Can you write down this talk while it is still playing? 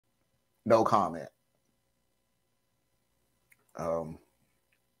No comment. Um,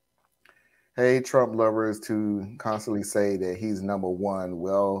 hey, Trump lovers to constantly say that he's number one.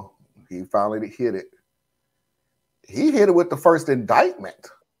 Well, he finally hit it. He hit it with the first indictment.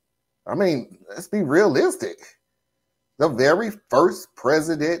 I mean, let's be realistic. The very first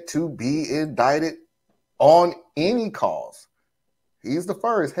president to be indicted on any cause. He's the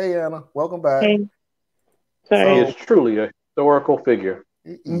first. Hey, Anna, welcome back. Hey, He sorry. is truly a historical figure.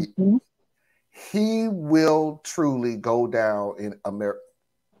 Mm-hmm. He will truly go down in America.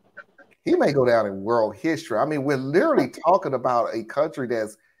 He may go down in world history. I mean, we're literally talking about a country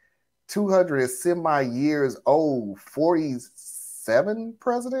that's 200 and semi years old, 47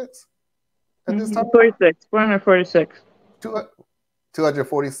 presidents at this time? 46, 446.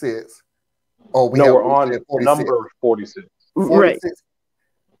 246. Oh, we No, have we're on 46. number 46. Right. 46.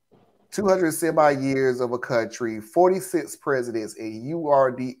 200 semi years of a country, 46 presidents, and you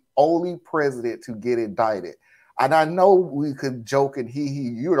are the only president to get indicted. And I know we could joke and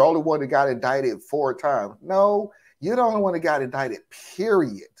you're the only one that got indicted 4 times. No, you're the only one that got indicted,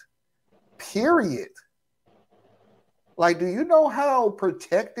 period. Period. Like, do you know how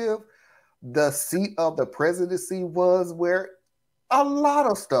protective the seat of the presidency was, where a lot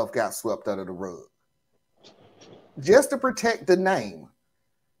of stuff got swept under the rug just to protect the name?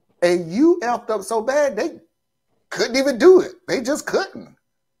 And you effed up so bad they couldn't even do it. They just couldn't.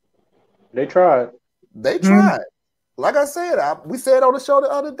 They tried. They tried. Like I said, we said on the show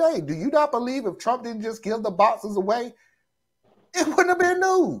the other day, do you not believe if Trump didn't just give the boxes away, it wouldn't have been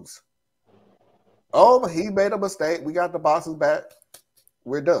news? Oh, he made a mistake. We got the boxes back.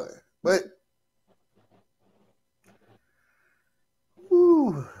 We're done. But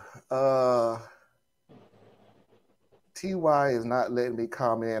TY is not letting me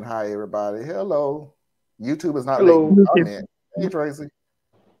comment. Hi, everybody. Hello. YouTube is not letting me comment. Hey, Tracy.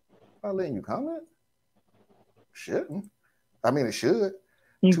 Not letting you comment? Shouldn't. I mean, it should.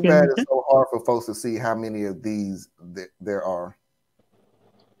 Too bad it's so hard for folks to see how many of these there are.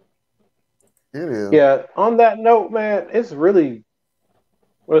 It is. Yeah, on that note, man, it's really,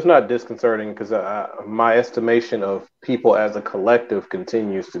 well, it's not disconcerting because my estimation of people as a collective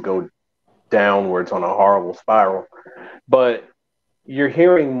continues to go downwards on a horrible spiral. But you're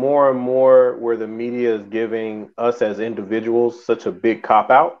hearing more and more where the media is giving us as individuals such a big cop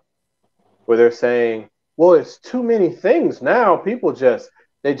out, where they're saying, well, it's too many things now. People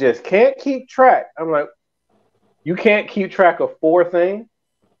they just can't keep track. I'm like, you can't keep track of 4 things?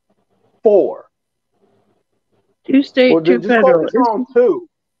 4. 2 state, 2 federal. Focus on 2.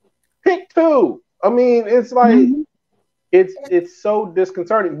 Pick 2. I mean, it's like it's so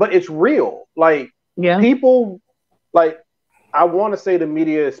disconcerting, but it's real. Like, people, like, I want to say the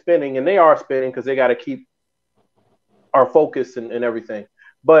media is spinning, and they are spinning because they got to keep our focus and everything.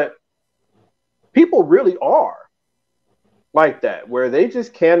 But people really are like that, where they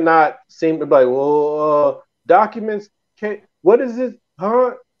just cannot seem to be like, well, documents can't, what is it?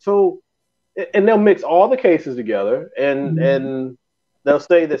 Huh? So, and they'll mix all the cases together, and they'll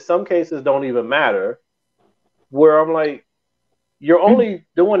say that some cases don't even matter, where I'm like, you're only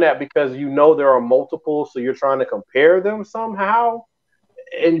doing that because you know there are multiple, so you're trying to compare them somehow,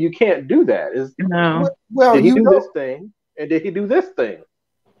 and you can't do that. Well, did he do this thing, and did he do this thing?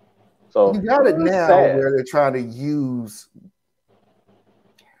 So you got it now where they're trying to use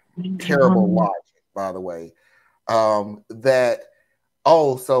terrible logic, by the way, that,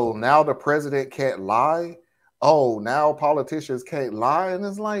 oh, so now the president can't lie? Oh, now politicians can't lie? And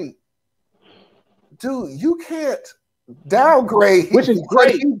it's like, dude, you can't downgrade which is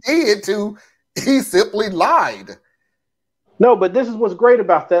great. What he did to, he simply lied. No, but this is what's great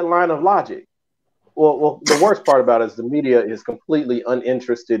about that line of logic. Well, the worst part about it is the media is completely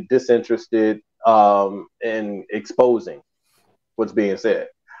uninterested, disinterested, in exposing what's being said.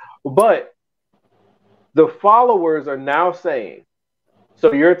 But the followers are now saying,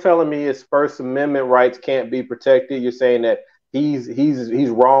 so you're telling me his First Amendment rights can't be protected? You're saying that he's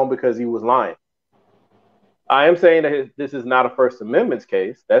wrong because he was lying. I am saying that this is not a First Amendment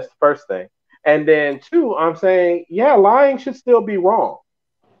case. That's the first thing. And then 2, I'm saying, yeah, lying should still be wrong.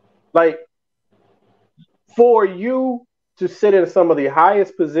 Like, for you to sit in some of the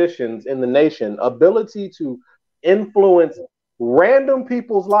highest positions in the nation, ability to influence random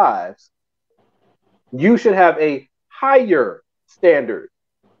people's lives, you should have a higher standard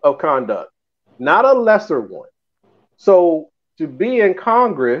of conduct, not a lesser one. So to be in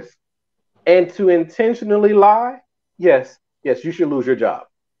Congress and to intentionally lie, yes, you should lose your job.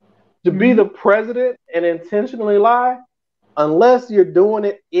 To be the president and intentionally lie, unless you're doing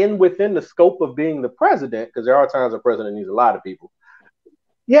it within the scope of being the president, because there are times a president needs to lie to people.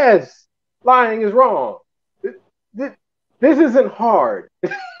 Yes, lying is wrong. This isn't hard.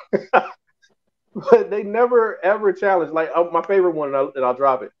 But they never ever challenge. Like my favorite one, and I'll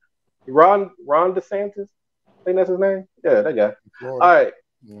drop it. Ron DeSantis, I think that's his name. Yeah, that guy. Florida. All right.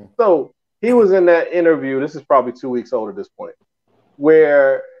 Yeah. So he was in that interview. This is probably 2 weeks old at this point,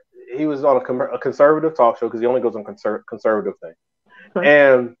 where he was on a conservative talk show because he only goes on conservative thing.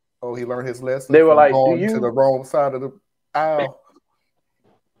 And he learned his lesson. They were like, "Do you to the wrong side of the aisle?"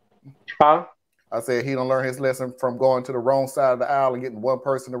 Huh? I said he don't learn his lesson from going to the wrong side of the aisle and getting one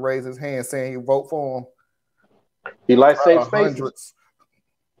person to raise his hand saying he vote for him. He likes safe spaces. Hundreds.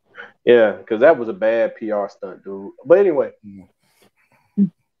 Yeah, because that was a bad PR stunt, dude. But anyway,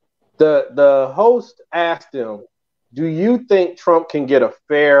 the host asked him, "Do you think Trump can get a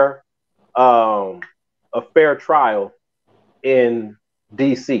fair trial in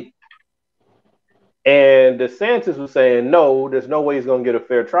D.C.?" And DeSantis was saying, "No, there's no way he's going to get a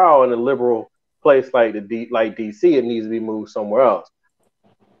fair trial in a liberal place like D.C. It needs to be moved somewhere else."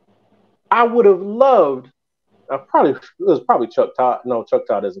 I would have loved. It was probably Chuck Todd. No, Chuck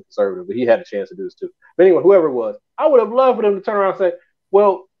Todd isn't conservative, but he had a chance to do this too. But anyway, whoever it was, I would have loved for them to turn around and say,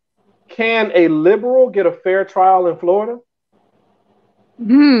 "Well, can a liberal get a fair trial in Florida?"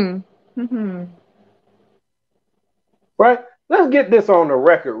 Right? Let's get this on the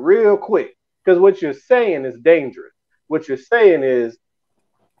record real quick, because what you're saying is dangerous. What you're saying is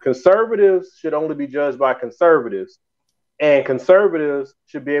conservatives should only be judged by conservatives, and conservatives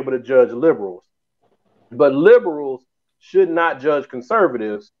should be able to judge liberals. But liberals should not judge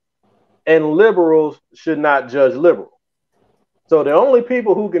conservatives, and liberals should not judge liberals. So the only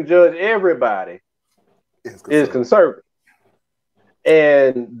people who can judge everybody is conservative.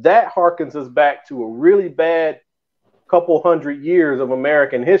 And that harkens us back to a really bad couple hundred years of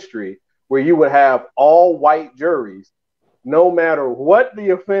American history where you would have all white juries, no matter what the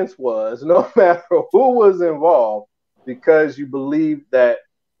offense was, no matter who was involved, because you believed that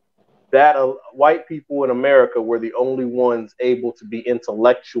white people in America were the only ones able to be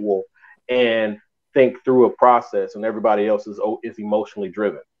intellectual and think through a process, and everybody else is emotionally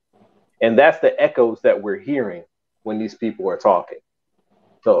driven. And that's the echoes that we're hearing when these people are talking.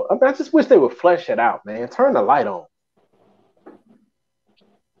 So I just wish they would flesh it out, man. Turn the light on.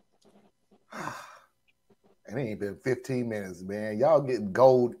 It ain't been 15 minutes, man. Y'all getting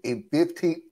gold in 15.